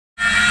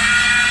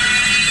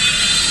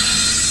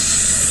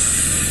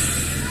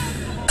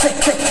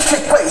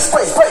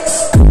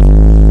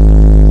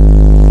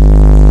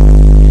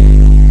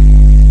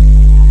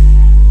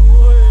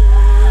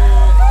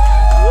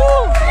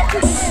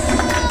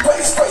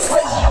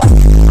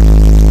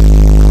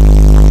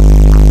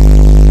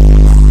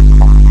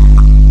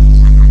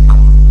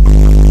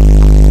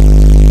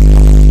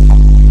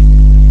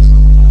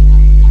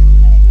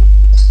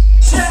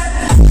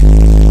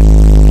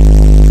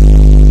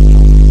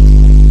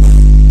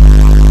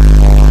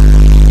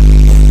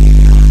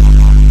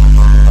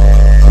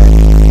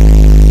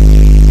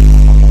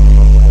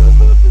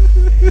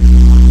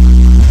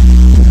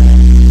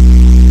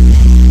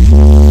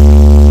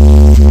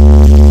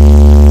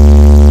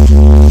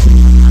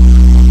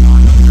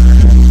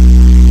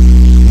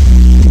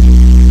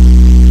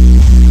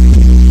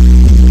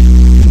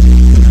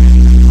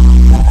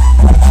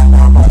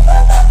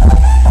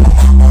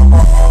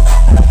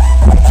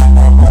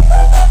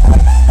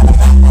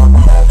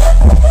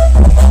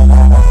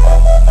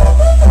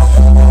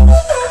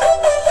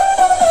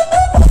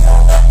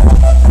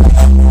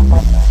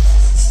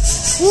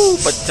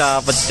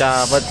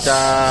pecah.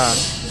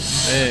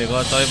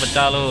 Kocoy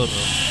pecah lur.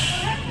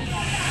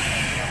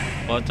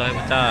 Kocoy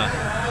pecah.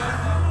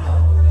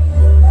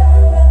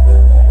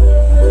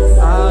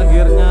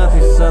 Akhirnya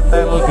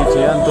disetel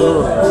gijian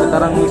dulu.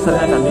 Sekarang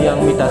mixernya ganti yang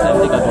Midas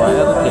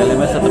M32R,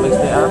 dlms tetap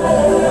XTA.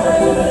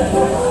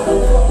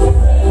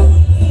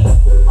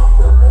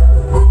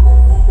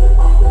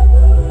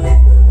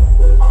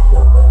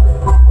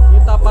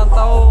 Kita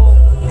pantau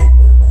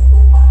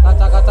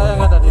kaca-kaca yang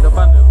ada di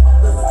depan ya.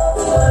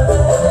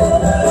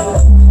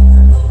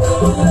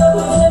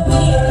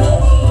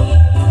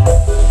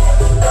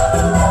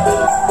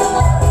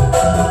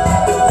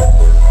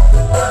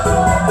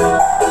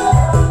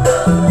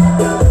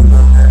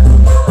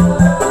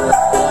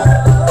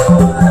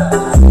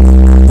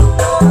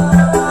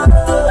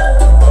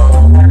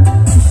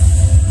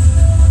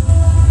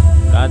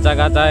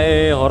 Kaca-kaca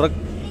horeg.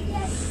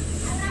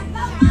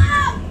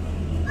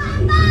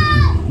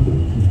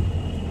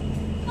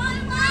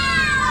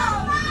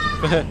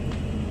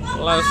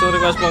 Langsung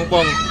request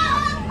pong-pong.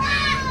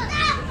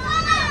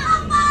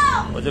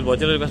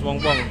 Bocil-bocil request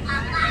pong-pong.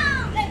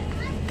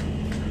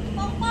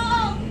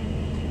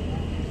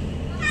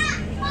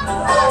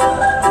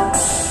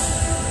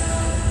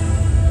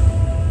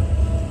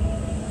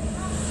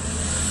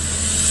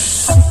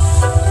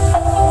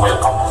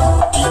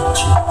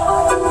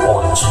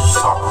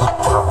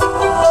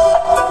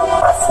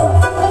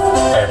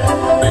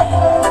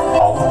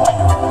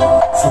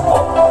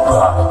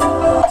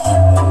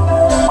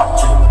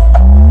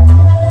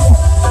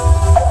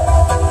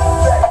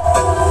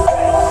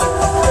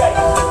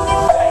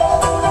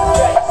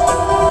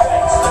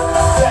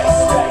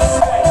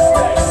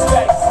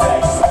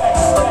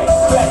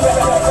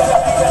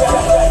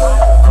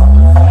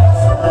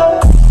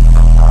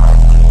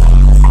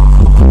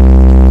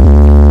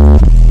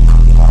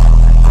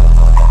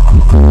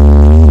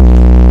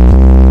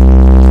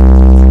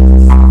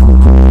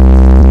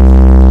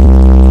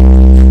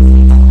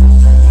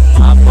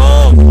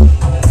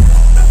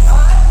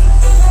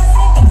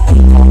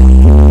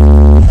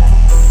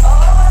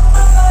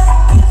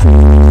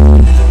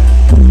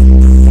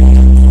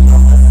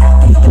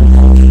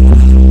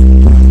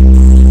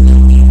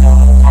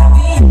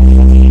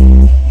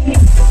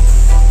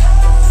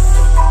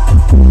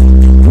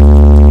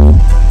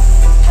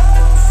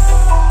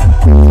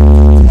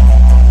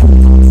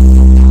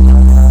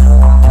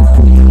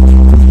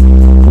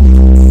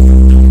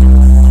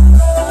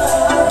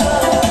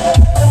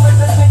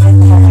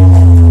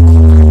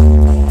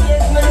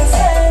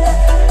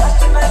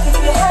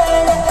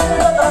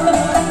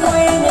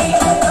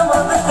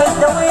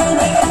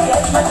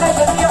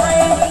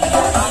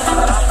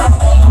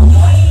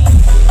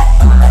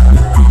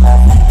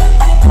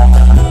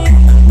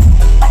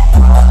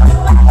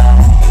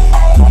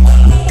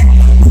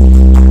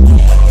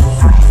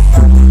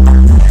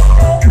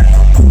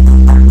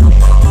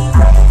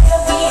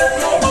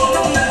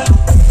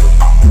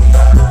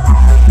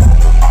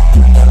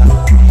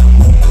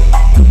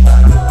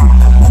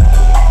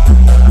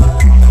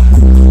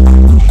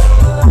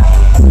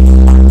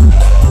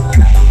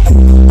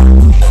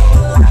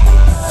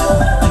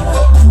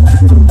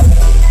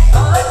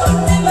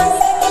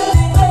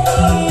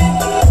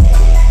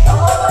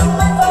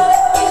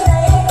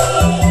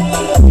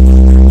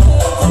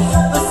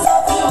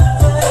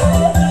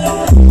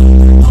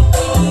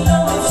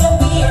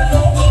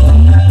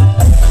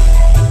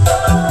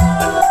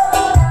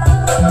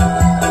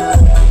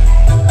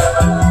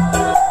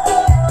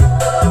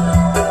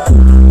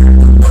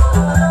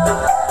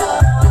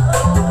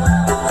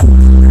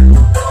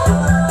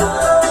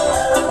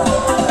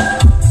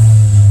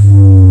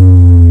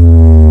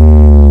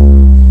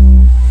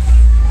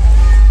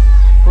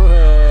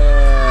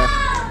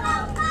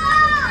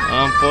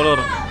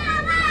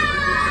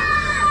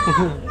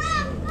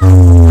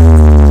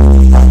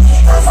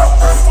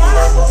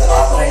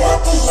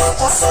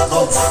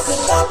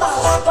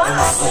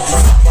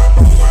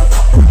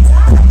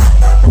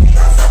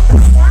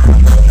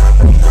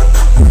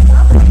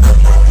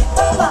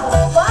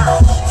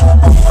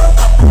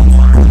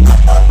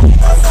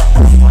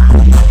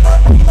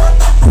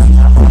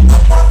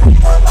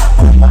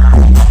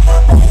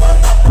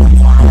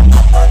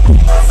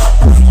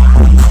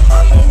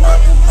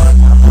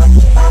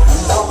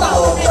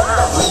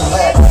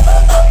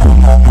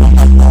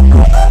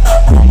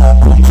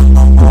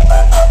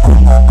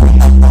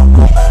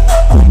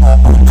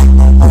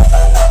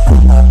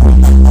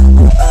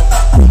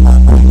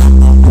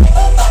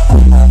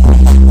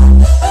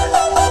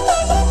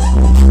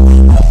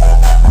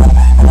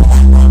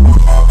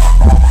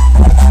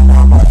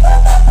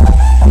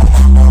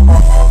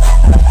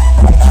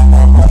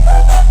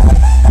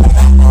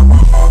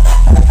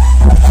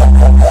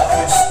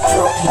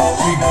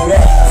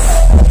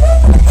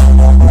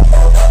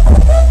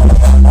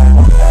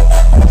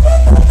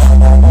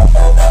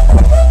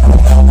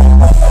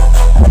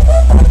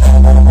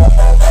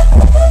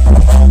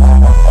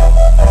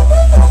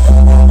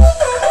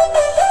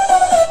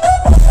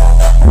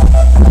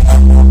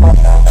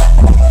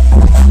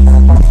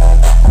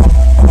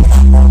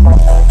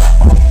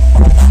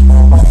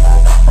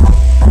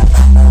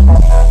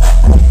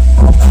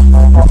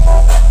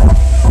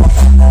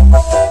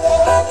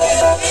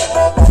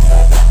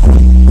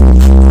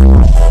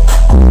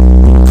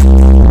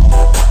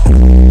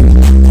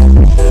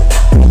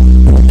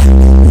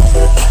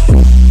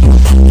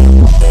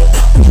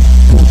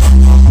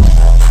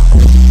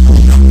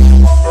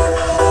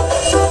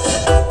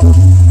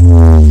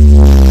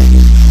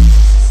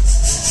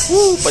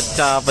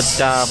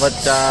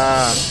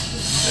 pecah.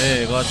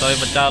 Kocoy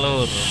pecah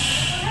lur.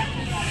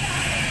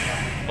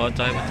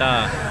 Kocoy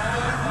pecah.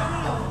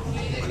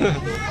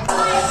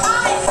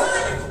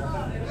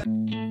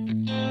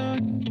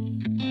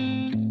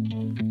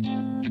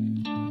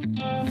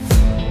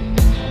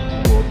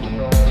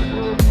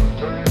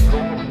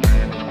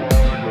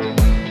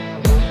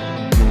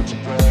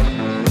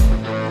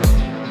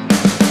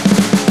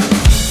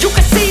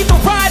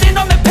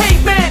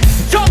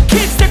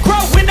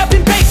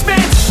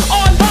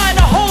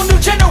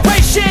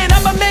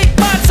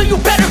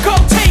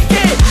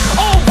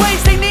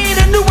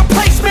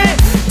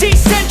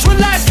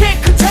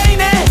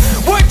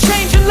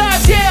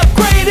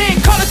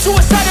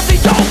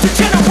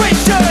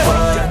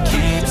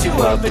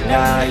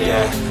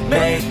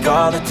 Make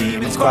all the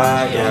demons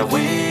quiet, yeah.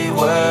 We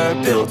were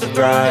built to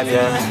thrive,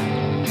 yeah.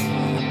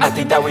 I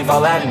think that we've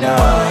all had enough.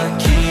 What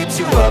keeps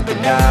you up at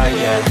night,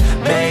 yeah.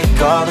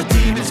 Make all the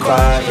demons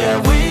quiet, yeah.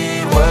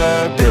 We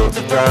were built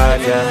to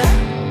thrive, yeah.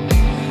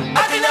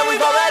 I think that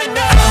we've all had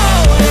enough.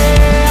 Oh,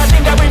 yeah, I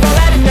think that we've all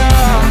had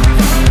enough.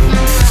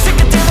 Sick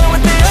of dealing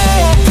with the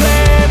old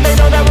plan. They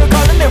know that we're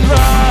calling it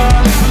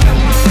wrong.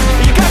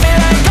 You got me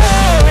like,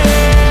 oh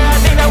yeah, I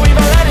think that we've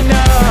all had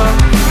enough.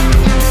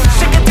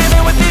 Sick of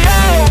dealing with the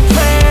old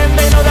plan.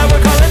 They know that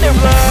we're calling it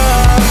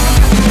wrong.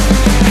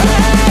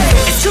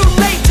 Hey, it's too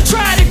late to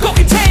try to go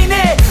contain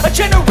it. A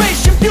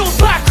generation fueled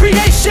by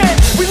creation.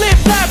 We live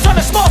lives on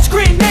a small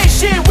screen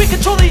nation. We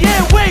control the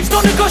airwaves,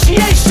 no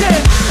negotiation.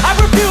 I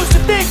refuse to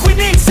think we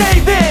need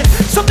saving.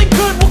 Something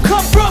good will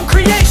come from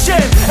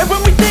creation. And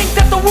when we think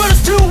that the world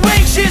is too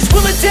anxious,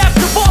 we'll adapt,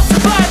 evolve,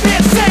 survive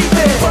and save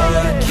it.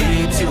 What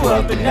keeps you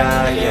up at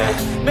night, yeah.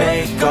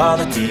 Make all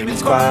the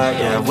demons quiet,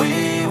 yeah.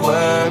 We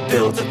were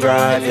built to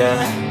thrive, yeah.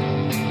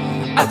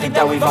 I think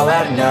that we've all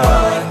had enough.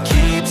 What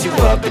keeps you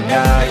up at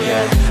night,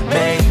 yeah.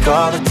 Make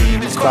all the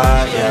demons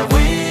quiet, yeah.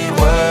 We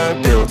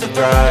were built to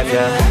thrive,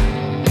 yeah.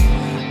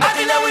 I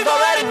think that we've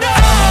all had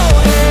enough. Oh,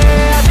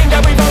 yeah, I think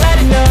that we've all had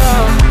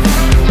enough.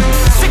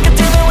 Sick of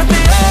dealing with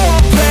the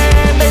old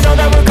plan. They know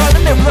that we're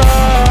calling it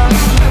wrong.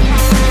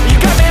 You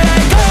got me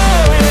like,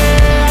 oh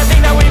yeah, I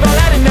think that we've all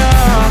had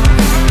enough.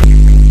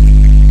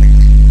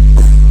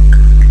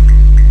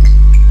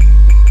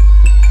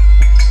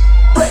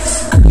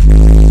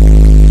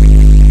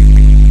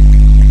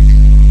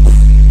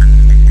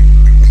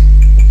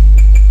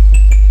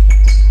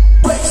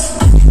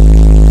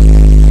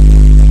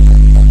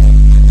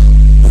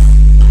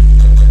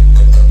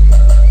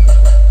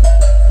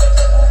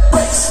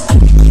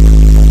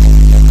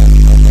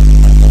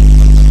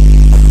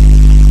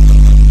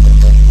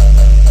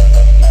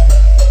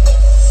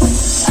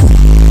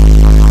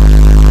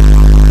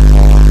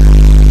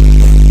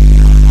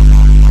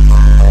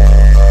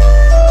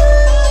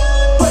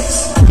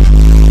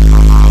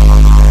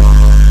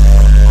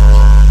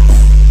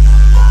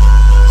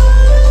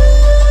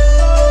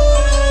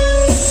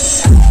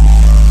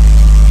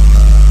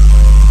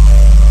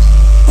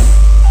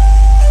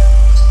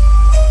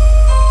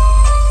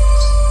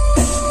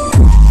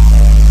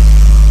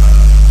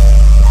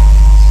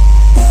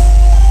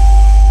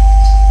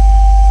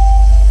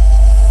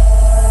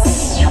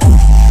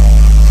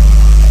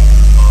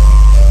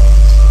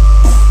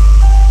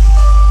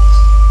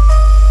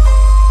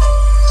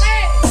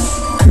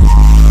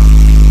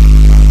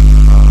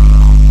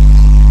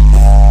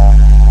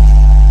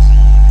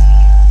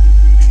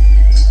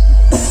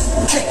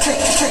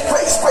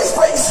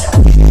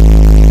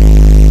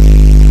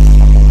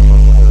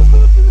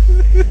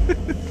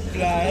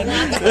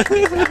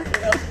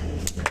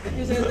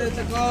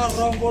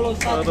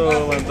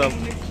 Aduh, mantap.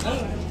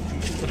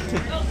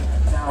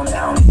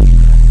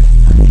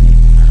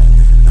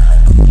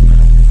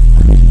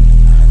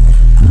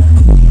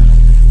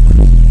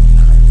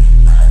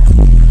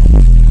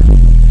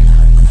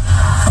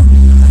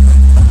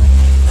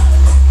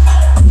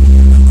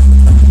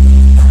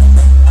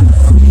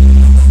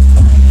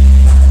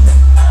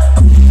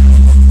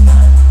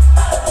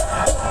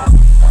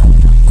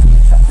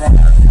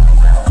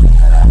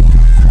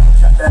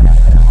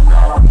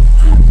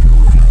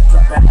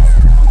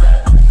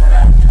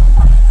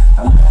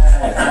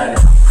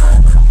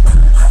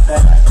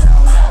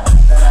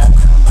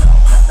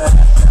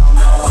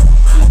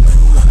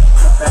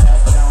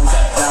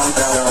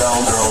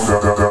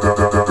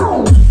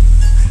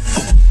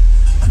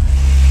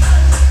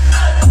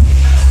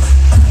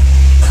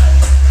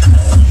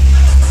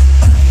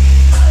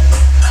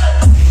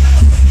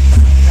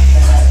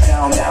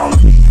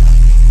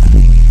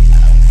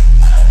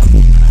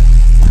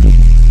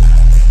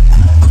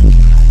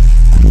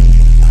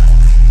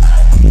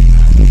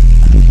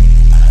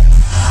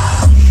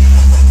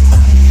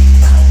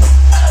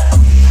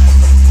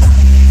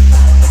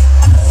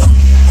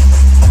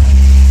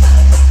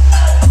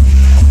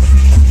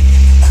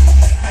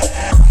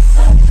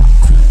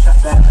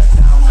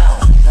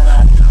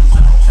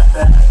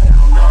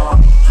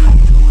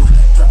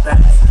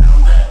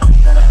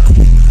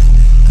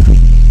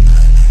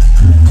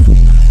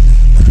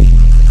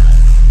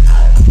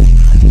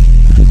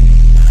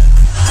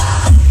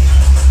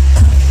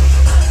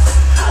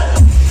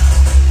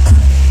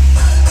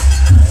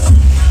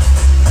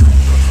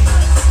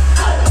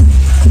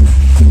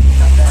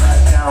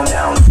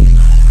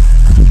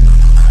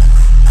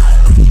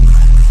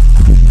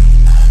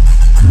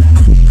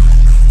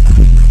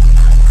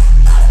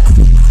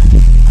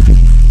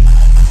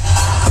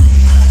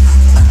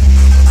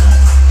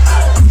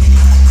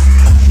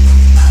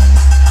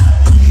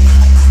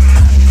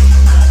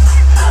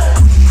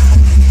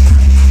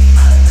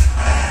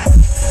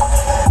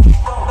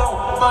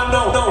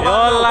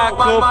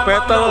 lagu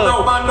battle,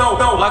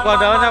 lagu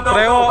andalanya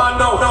Brewog.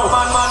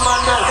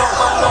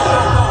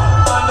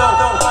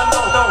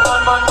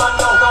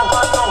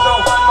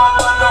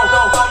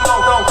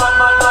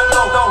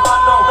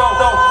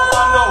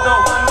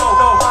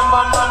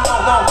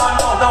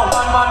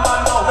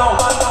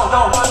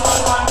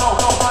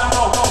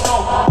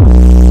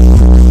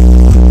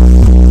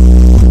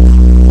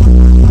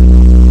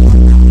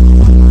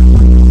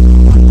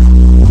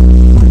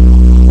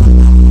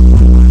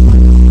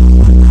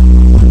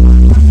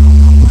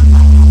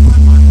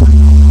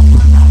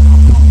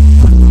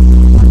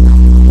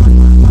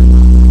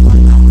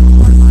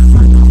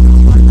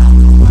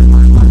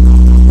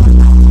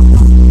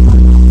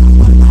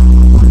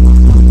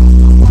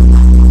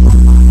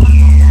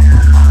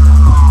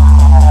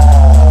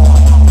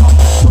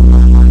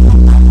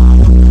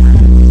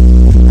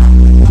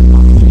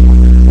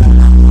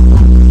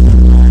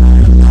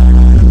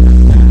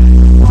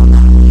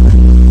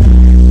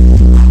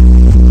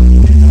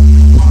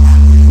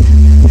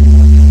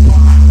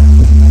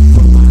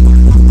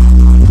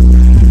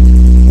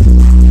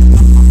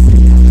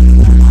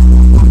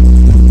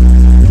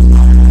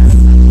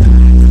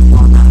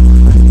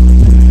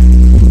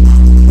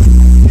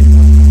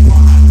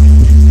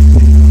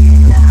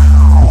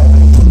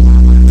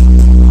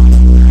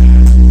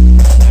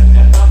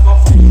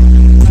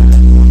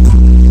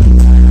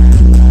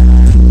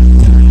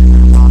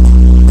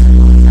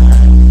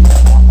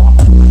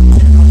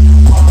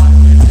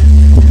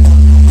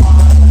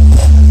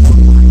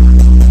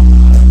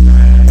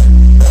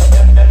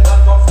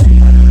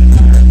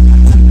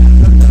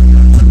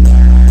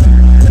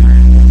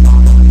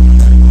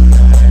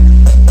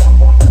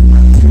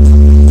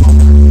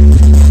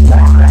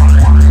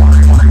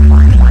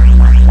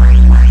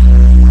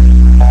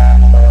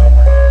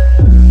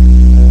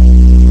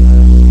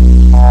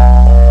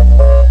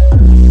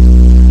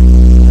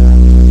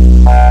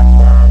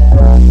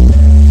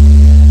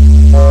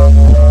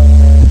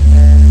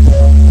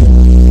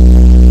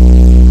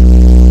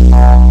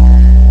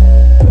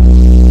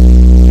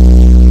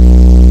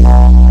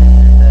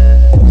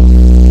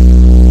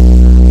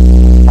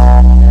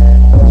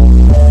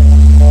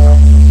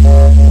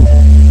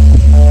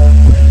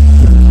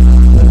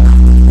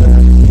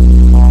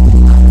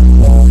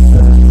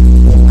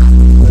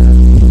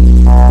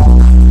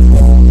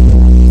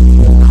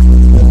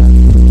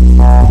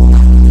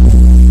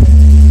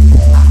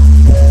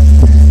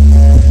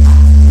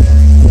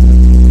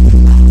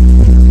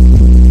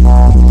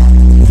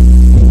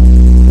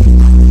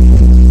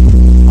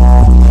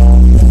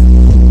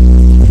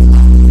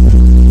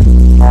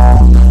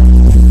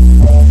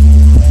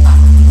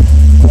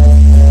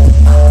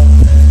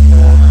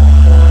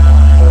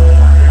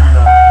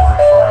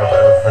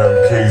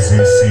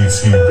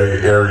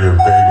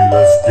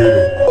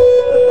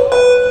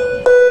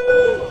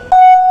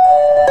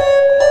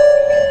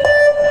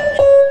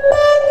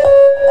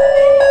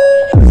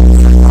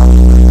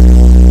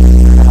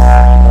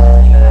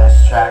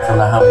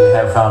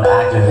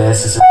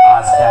 This is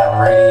Ozcat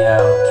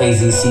Radio,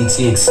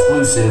 KZCT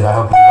exclusive. I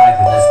hope you like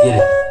it. Let's get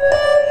it.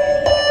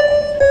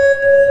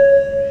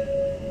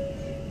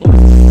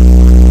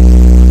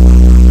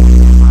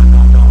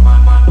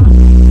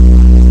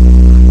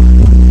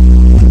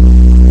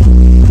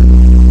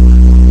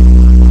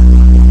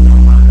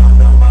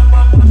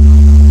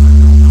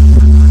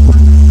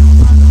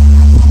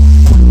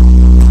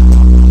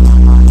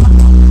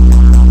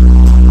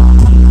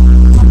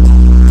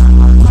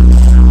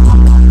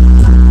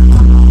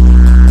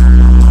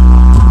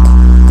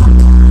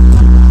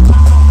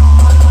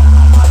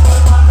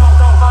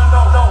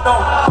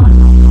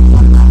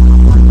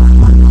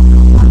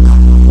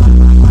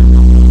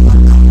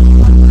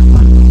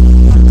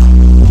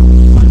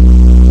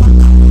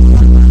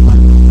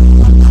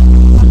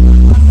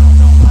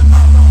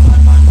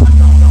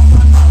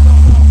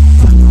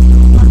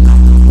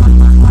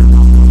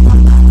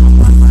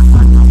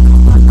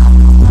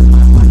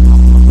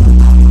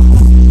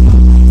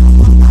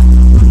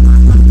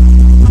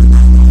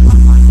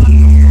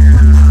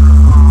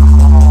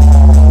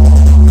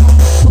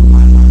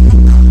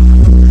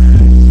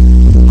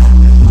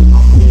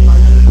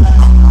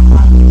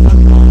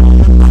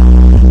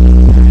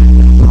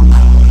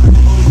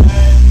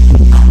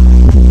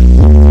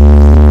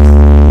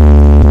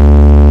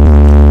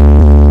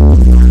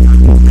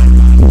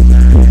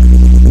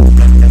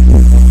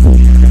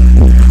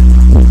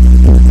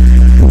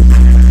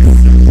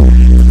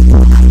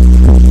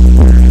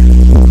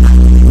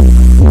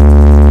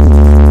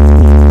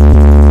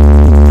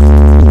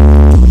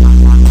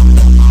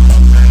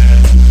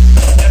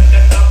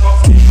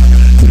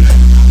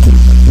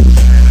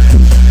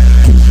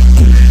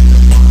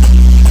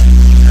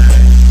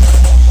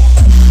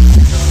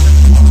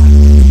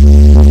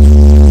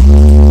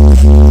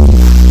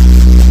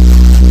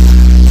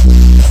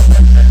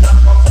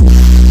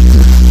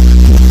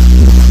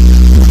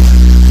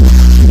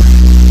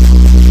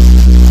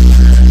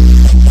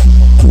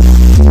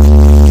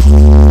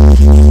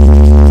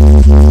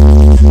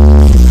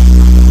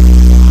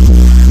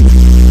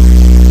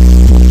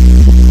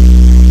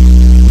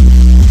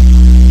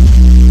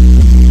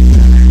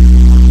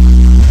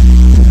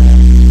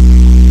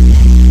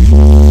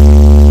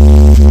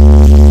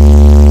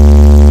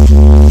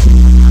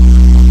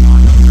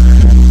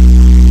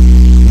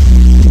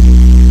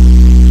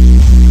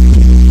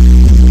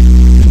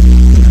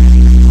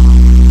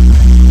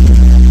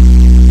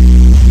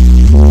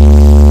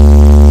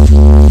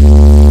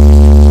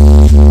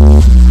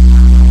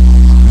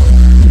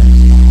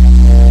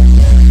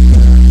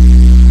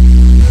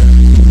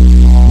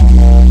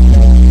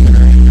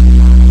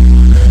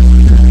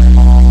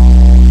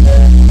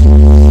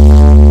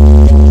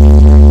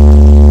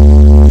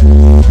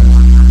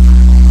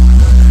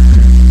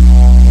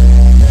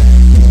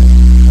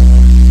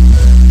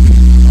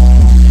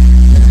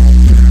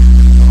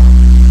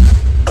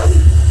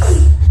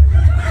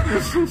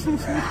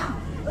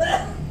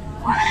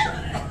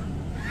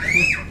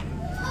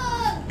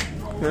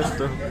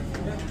 Gitu.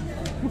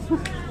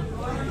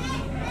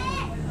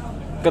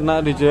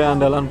 Kena DJ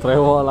Andalan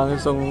Brewog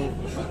langsung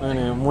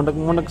ini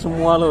munek-munek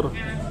semua lur.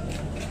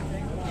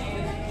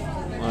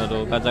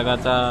 Waduh,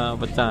 kaca-kaca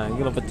pecah.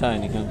 Ini lo pecah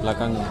ini kan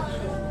belakangnya.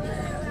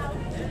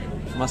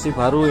 Masih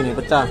baru ini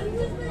pecah.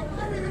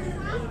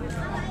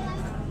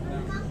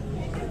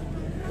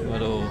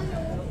 Waduh,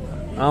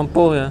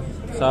 ampuh ya.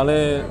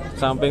 Soalnya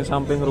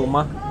samping-samping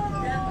rumah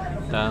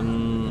dan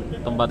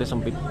tempatnya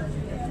sempit.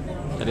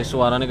 Jadi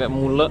suaranya kayak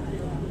mulek.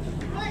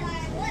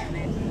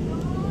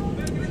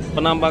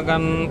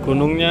 Penampakan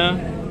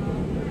gunungnya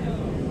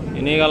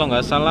ini kalau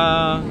nggak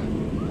salah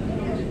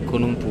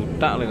Gunung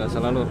Butak lah nggak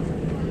salah lur.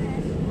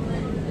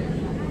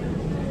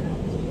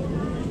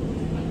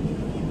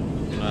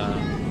 Nah,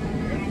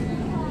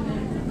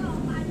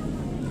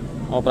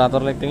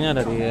 operator lightingnya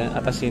ada di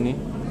atas sini.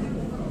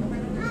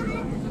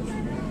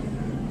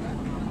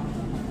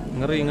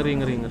 Ngeri.